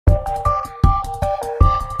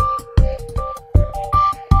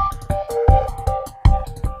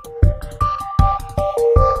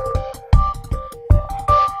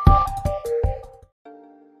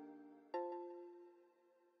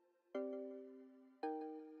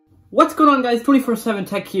What's going on, guys? 24/7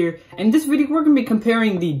 Tech here. And in this video, we're going to be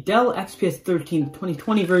comparing the Dell XPS 13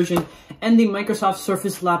 2020 version and the Microsoft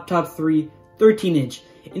Surface Laptop 3 13-inch.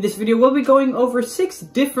 In this video, we'll be going over 6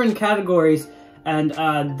 different categories, and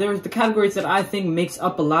there's the categories that I think makes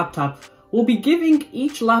up a laptop. We'll be giving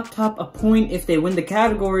each laptop a point if they win the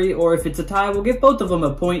category, or if it's a tie, we'll give both of them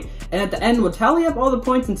a point. And at the end, we'll tally up all the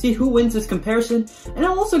points and see who wins this comparison. And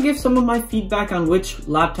I'll also give some of my feedback on which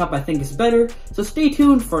laptop I think is better. So stay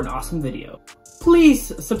tuned for an awesome video.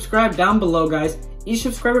 Please subscribe down below, guys. Each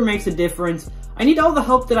subscriber makes a difference. I need all the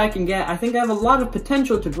help that I can get. I think I have a lot of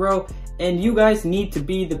potential to grow, and you guys need to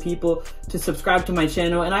be the people to subscribe to my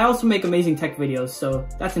channel. And I also make amazing tech videos, so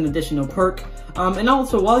that's an additional perk. And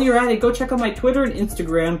also, while you're at it, go check out my Twitter and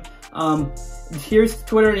Instagram. Here's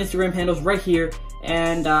Twitter and Instagram handles right here.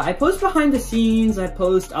 And I post behind the scenes, I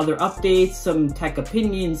post other updates, some tech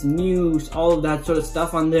opinions, news, all of that sort of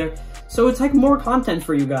stuff on there. So it's like more content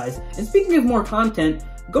for you guys. And speaking of more content,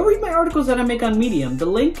 go read my articles that I make on Medium. The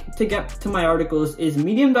link to get to my articles is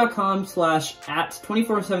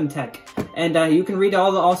medium.com/@247tech. And you can read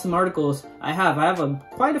all the awesome articles I have. I have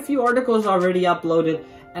quite a few articles already uploaded,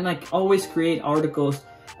 and I always create articles.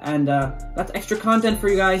 And that's extra content for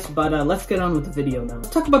you guys, but let's get on with the video now. Let's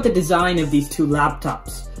talk about the design of these two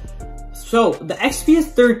laptops. So, the XPS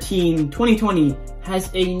 13 2020 has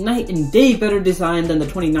a night and day better design than the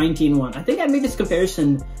 2019 one. I think I made this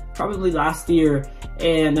comparison probably last year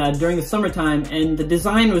and during the summertime, and the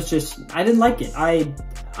design was just, I didn't like it. I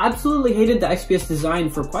absolutely hated the XPS design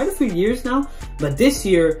for quite a few years now, but this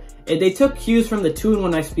year, they took cues from the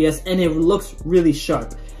 2-in-1 XPS and it looks really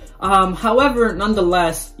sharp. However,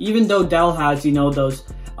 nonetheless, even though Dell has, you know, those,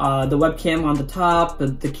 the webcam on the top,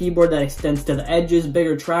 the keyboard that extends to the edges,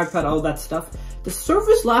 bigger trackpad, all that stuff, the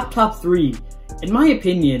Surface Laptop 3, in my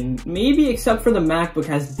opinion, maybe except for the MacBook,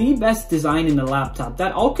 has the best design in the laptop.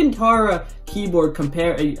 That Alcantara keyboard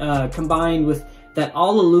combined with that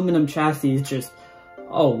all aluminum chassis is just,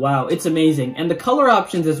 oh wow, it's amazing. And the color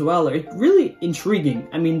options as well are really intriguing.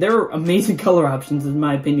 I mean, they're amazing color options in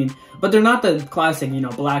my opinion, but they're not the classic, you know,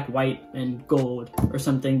 black, white, and gold or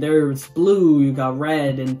something. There's blue, you got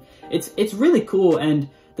red, and it's really cool. And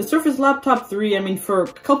the Surface Laptop 3, I mean, for a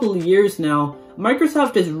couple of years now,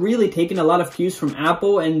 Microsoft has really taken a lot of cues from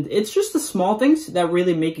Apple, and it's just the small things that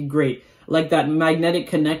really make it great. Like that magnetic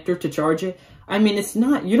connector to charge it. I mean, it's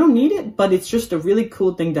not, you don't need it, but it's just a really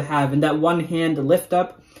cool thing to have. And that one-hand lift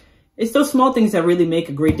up, it's those small things that really make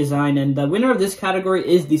a great design. And the winner of this category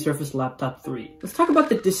is the Surface Laptop 3. Let's talk about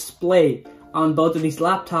the display on both of these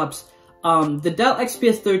laptops. The Dell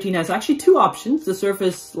XPS 13 has actually 2 options. The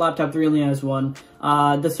Surface Laptop 3 only has 1.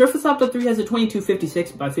 The Surface Laptop 3 has a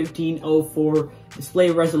 2256 by 1504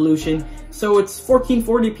 display resolution. So it's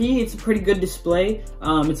 1440p, it's a pretty good display.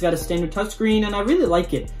 It's got a standard touchscreen, and I really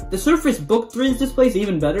like it. The Surface Book 3's display is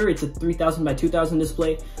even better. It's a 3000 by 2000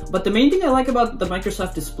 display. But the main thing I like about the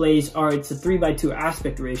Microsoft displays are it's a 3:2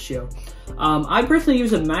 aspect ratio. I personally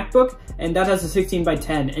use a MacBook, and that has a 16 by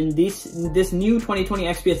 10. And this new 2020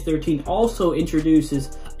 XPS 13 also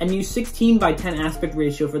introduces a new 16 by 10 aspect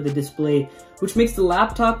ratio for the display, which makes the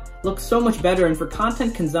laptop look so much better. And for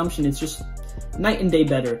content consumption, it's just night and day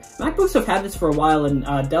better. MacBooks have had this for a while, and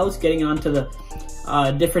Dell's getting onto the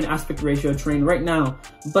different aspect ratio train right now.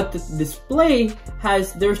 But the display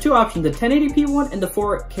there's 2 options, the 1080p one and the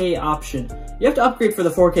 4K option. You have to upgrade for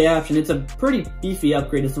the 4K option. It's a pretty beefy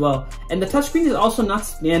upgrade as well. And the touchscreen is also not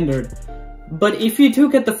standard. But if you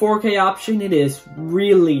do get the 4K option, it is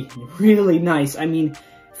really, really nice. I mean,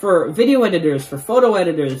 for video editors, for photo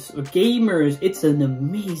editors, gamers, it's an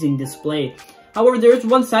amazing display. However, there's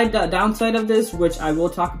one downside of this, which I will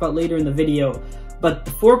talk about later in the video. But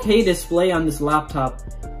the 4K display on this laptop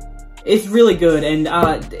is really good, and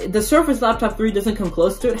the Surface Laptop 3 doesn't come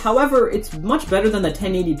close to it. However, it's much better than the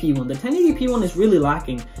 1080p one. The 1080p one is really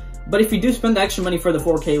lacking. But if you do spend the extra money for the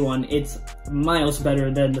 4K one, it's miles better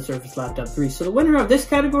than the Surface Laptop 3. So the winner of this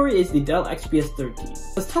category is the Dell XPS 13.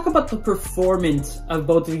 Let's talk about the performance of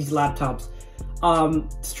both of these laptops.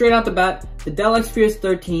 Straight out the bat, the Dell XPS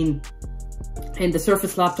 13 and the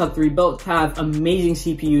Surface Laptop 3 both have amazing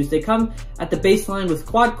CPUs. They come at the baseline with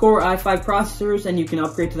quad-core i5 processors, and you can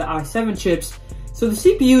upgrade to the i7 chips. So the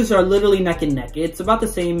CPUs are literally neck and neck. It's about the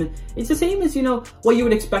same. It's the same as, you know, what you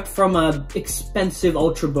would expect from a expensive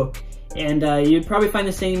Ultrabook. And you'd probably find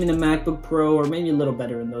the same in a MacBook Pro, or maybe a little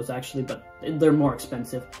better in those actually, but they're more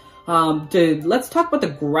expensive. Let's talk about the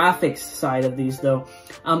graphics side of these though.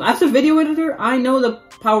 As a video editor, I know the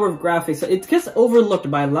power of graphics. It gets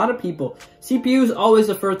overlooked by a lot of people. CPU is always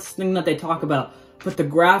the first thing that they talk about, but the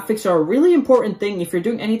graphics are a really important thing if you're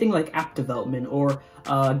doing anything like app development or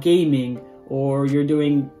gaming, or you're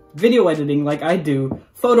doing video editing like I do,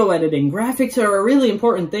 photo editing, graphics are a really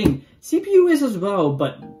important thing. CPU is as well,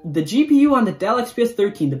 but the GPU on the Dell XPS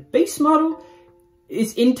 13, the base model,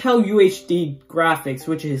 is Intel UHD graphics,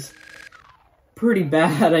 which is pretty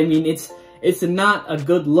bad. I mean, it's not a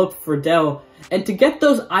good look for Dell. And to get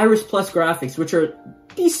those Iris Plus graphics, which are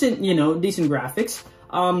decent, you know, decent graphics,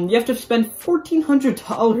 you have to spend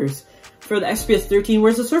 $1,400 for the XPS 13,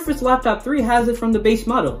 whereas the Surface Laptop 3 has it from the base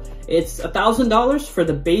model. It's $1,000 for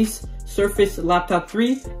the base Surface Laptop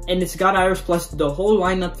 3, and it's got Iris Plus the whole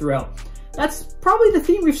lineup throughout. That's probably the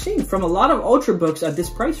theme we've seen from a lot of Ultrabooks at this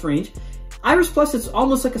price range. Iris Plus is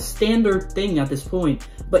almost like a standard thing at this point,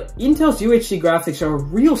 but Intel's UHD graphics are a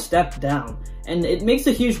real step down, and it makes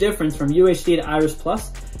a huge difference from UHD to Iris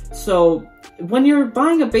Plus. So when you're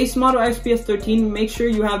buying a base model XPS 13, make sure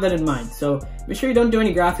you have that in mind. So make sure you don't do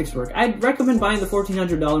any graphics work. I'd recommend buying the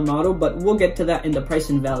 $1,400 model, but we'll get to that in the price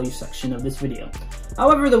and value section of this video.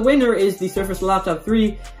 However, the winner is the Surface Laptop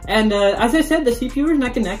 3, and as I said, the CPU is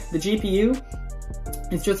neck and neck. The GPU,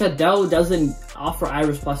 it's just that Dell doesn't offer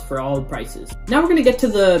Iris Plus for all prices. Now we're going to get to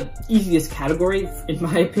the easiest category, in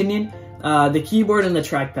my opinion, the keyboard and the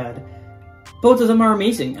trackpad. Both of them are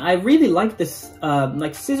amazing. I really like this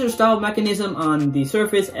like scissor style mechanism on the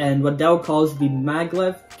Surface and what Dell calls the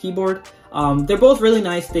maglev keyboard. They're both really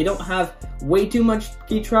nice. They don't have way too much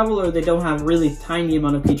key travel, or they don't have really tiny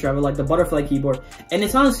amount of key travel like the butterfly keyboard. And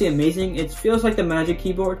it's honestly amazing. It feels like the Magic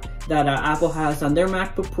keyboard that Apple has on their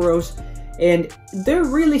MacBook Pros. And they're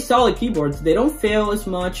really solid keyboards. They don't fail as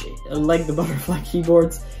much like the butterfly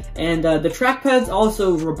keyboards. And the trackpads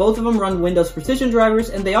also, both of them run Windows Precision drivers,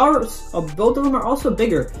 and they are, both of them are also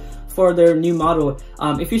bigger for their new model.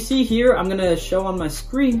 If you see here, I'm gonna show on my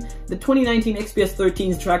screen, the 2019 XPS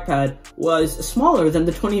 13's trackpad was smaller than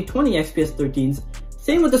the 2020 XPS 13's.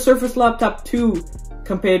 Same with the Surface Laptop 2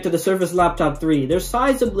 compared to the Surface Laptop 3. There's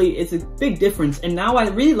sizably, it's a big difference, and now I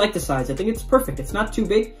really like the size. I think it's perfect. It's not too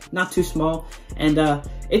big, not too small, and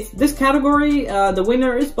it's this category, the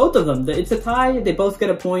winner is both of them. It's a tie, they both get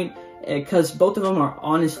a point, because both of them are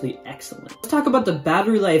honestly excellent. Let's talk about the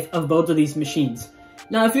battery life of both of these machines.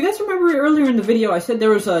 Now, if you guys remember earlier in the video, I said there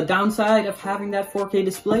was a downside of having that 4K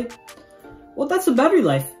display. Well, that's the battery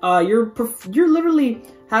life. You're literally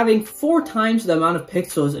having 4 times the amount of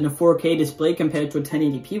pixels in a 4K display compared to a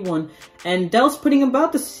 1080p one, and Dell's putting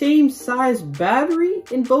about the same size battery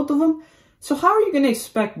in both of them. So how are you going to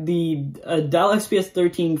expect the Dell XPS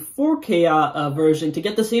 13 4K version to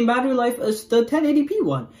get the same battery life as the 1080p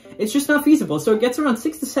one? It's just not feasible. So it gets around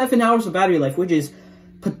 6 to 7 hours of battery life, which is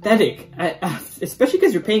pathetic, especially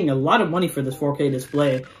because you're paying a lot of money for this 4K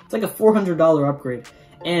display. It's like a $400 upgrade,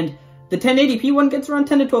 and the 1080p one gets around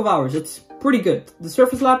 10 to 12 hours. It's pretty good. The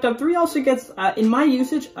Surface Laptop 3 also gets, in my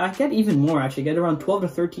usage, I get even more actually, get around 12 to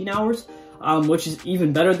 13 hours, which is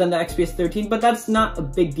even better than the XPS 13, but that's not a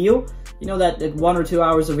big deal. You know, that 1 or 2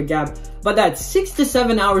 hours of a gap, but that 6 to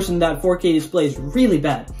 7 hours in that 4K display is really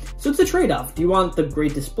bad. So it's a trade-off. Do you want the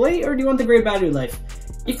great display, or do you want the great battery life?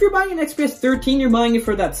 If you're buying an XPS 13, you're buying it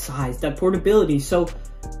for that size, that portability, so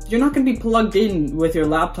you're not going to be plugged in with your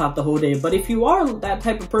laptop the whole day. But if you are that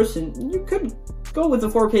type of person, you could go with a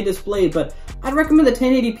 4K display, but I'd recommend the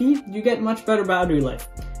 1080p. You get much better battery life.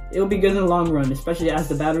 It'll be good in the long run, especially as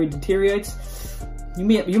the battery deteriorates. You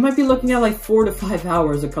might be looking at like 4 to 5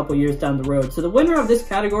 hours a couple years down the road. So the winner of this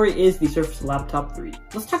category is the Surface Laptop 3.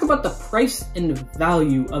 Let's talk about the price and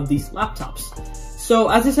value of these laptops. So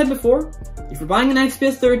as I said before, if you're buying an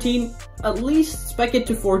XPS 13, at least spec it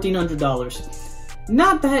to $1,400.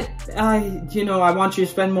 Not that, you know, I want you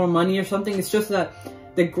to spend more money or something. It's just that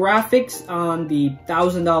the graphics on the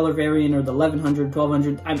 $1,000 variant or the $1,100,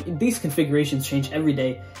 $1,200, I mean, these configurations change every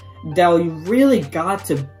day. Dell, you really got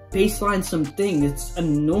to baseline something. It's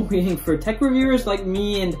annoying for tech reviewers like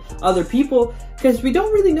me and other people because we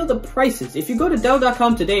don't really know the prices. If you go to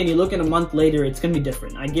Dell.com today and you look at a month later, it's going to be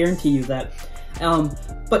different. I guarantee you that.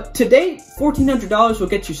 But today, $1,400 will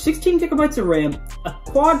get you 16 gigabytes of RAM, a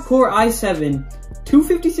quad-core i7,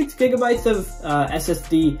 256 gigabytes of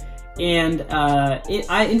SSD, and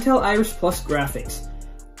Intel Iris Plus graphics.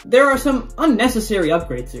 There are some unnecessary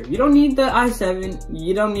upgrades here. You don't need the i7,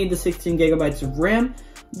 you don't need the 16 gigabytes of RAM.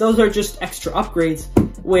 Those are just extra upgrades,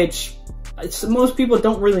 which most people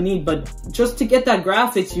don't really need, but just to get that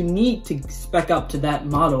graphics, you need to spec up to that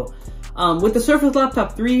model. With the Surface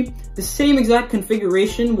Laptop 3, the same exact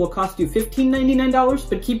configuration will cost you $1,599,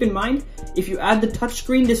 but keep in mind, if you add the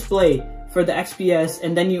touchscreen display for the XPS,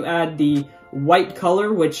 and then you add the white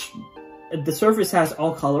color, which the Surface has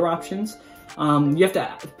all color options, you have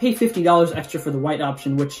to pay $50 extra for the white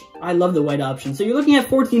option, which I love the white option. So you're looking at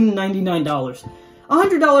 $1,499.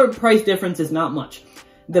 $100 price difference is not much.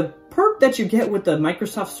 the perk that you get with the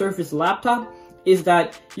Microsoft Surface laptop is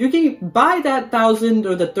that you can buy that $1,000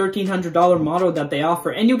 or the $1,300 model that they offer,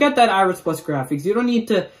 and you get that Iris Plus graphics. You don't need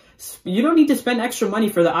to spend extra money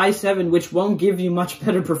for the i7, which won't give you much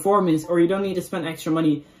better performance, or you don't need to spend extra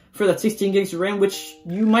money for that 16 gigs of RAM, which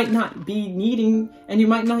you might not be needing and you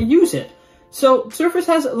might not use it. So Surface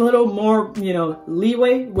has a little more,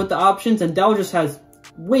 leeway with the options, and Dell just has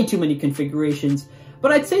way too many configurations.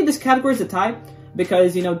 But I'd say this category is a tie,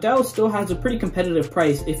 because, Dell still has a pretty competitive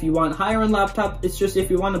price. If you want higher-end laptop, it's just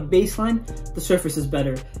if you want a baseline, the Surface is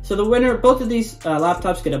better. So the winner, both of these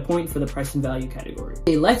laptops get a point for the price and value category.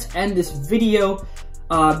 Okay, let's end this video.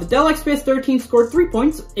 The Dell XPS 13 scored 3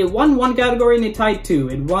 points. It won one category and it tied 2.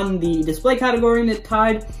 It won the display category and it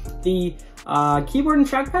tied the keyboard and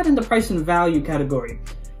trackpad in the price and value category.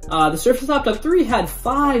 The Surface Laptop 3 had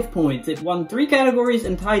 5 points. It won 3 categories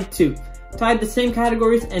and tied 2. Tied the same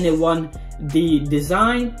categories, and it won the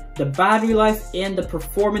design, the battery life, and the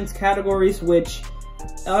performance categories, which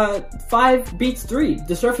 5 beats 3.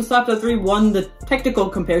 The Surface Laptop 3 won the technical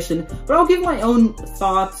comparison, but I'll give my own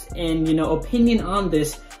thoughts and opinion on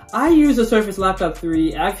this. I use the Surface Laptop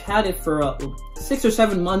 3. I've had it for 6 or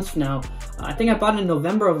 7 months now. I think I bought it in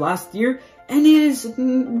November of last year, and it is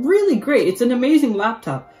really great. It's an amazing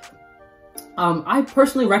laptop. I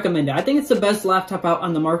personally recommend it. I think it's the best laptop out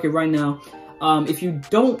on the market right now. If you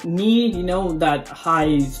don't need, that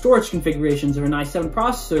high storage configurations or an i7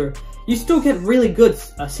 processor, you still get really good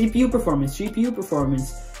CPU performance, GPU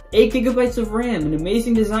performance, 8 gigabytes of RAM, an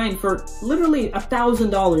amazing design for literally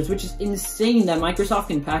 $1,000, which is insane that Microsoft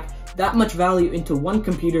can pack that much value into one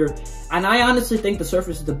computer. And I honestly think the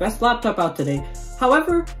Surface is the best laptop out today.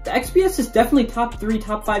 However, the XPS is definitely top 3,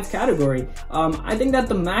 top 5 category. I think that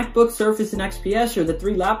the MacBook, Surface, and XPS are the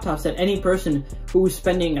 3 laptops that any person who's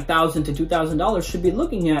spending $1,000 to $2,000 should be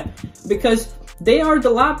looking at, because they are the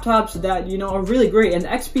laptops that, are really great. And the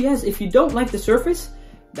XPS, if you don't like the Surface,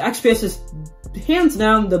 the XPS is hands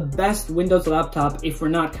down the best Windows laptop if we're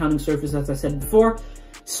not counting Surface, as I said before.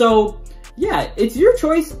 So yeah, it's your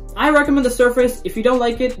choice. I recommend the Surface. If you don't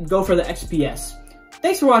like it, go for the XPS.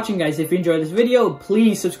 Thanks for watching, guys. If you enjoyed this video,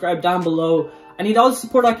 please subscribe down below. I need all the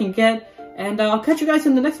support I can get, and I'll catch you guys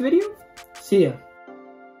in the next video. See ya.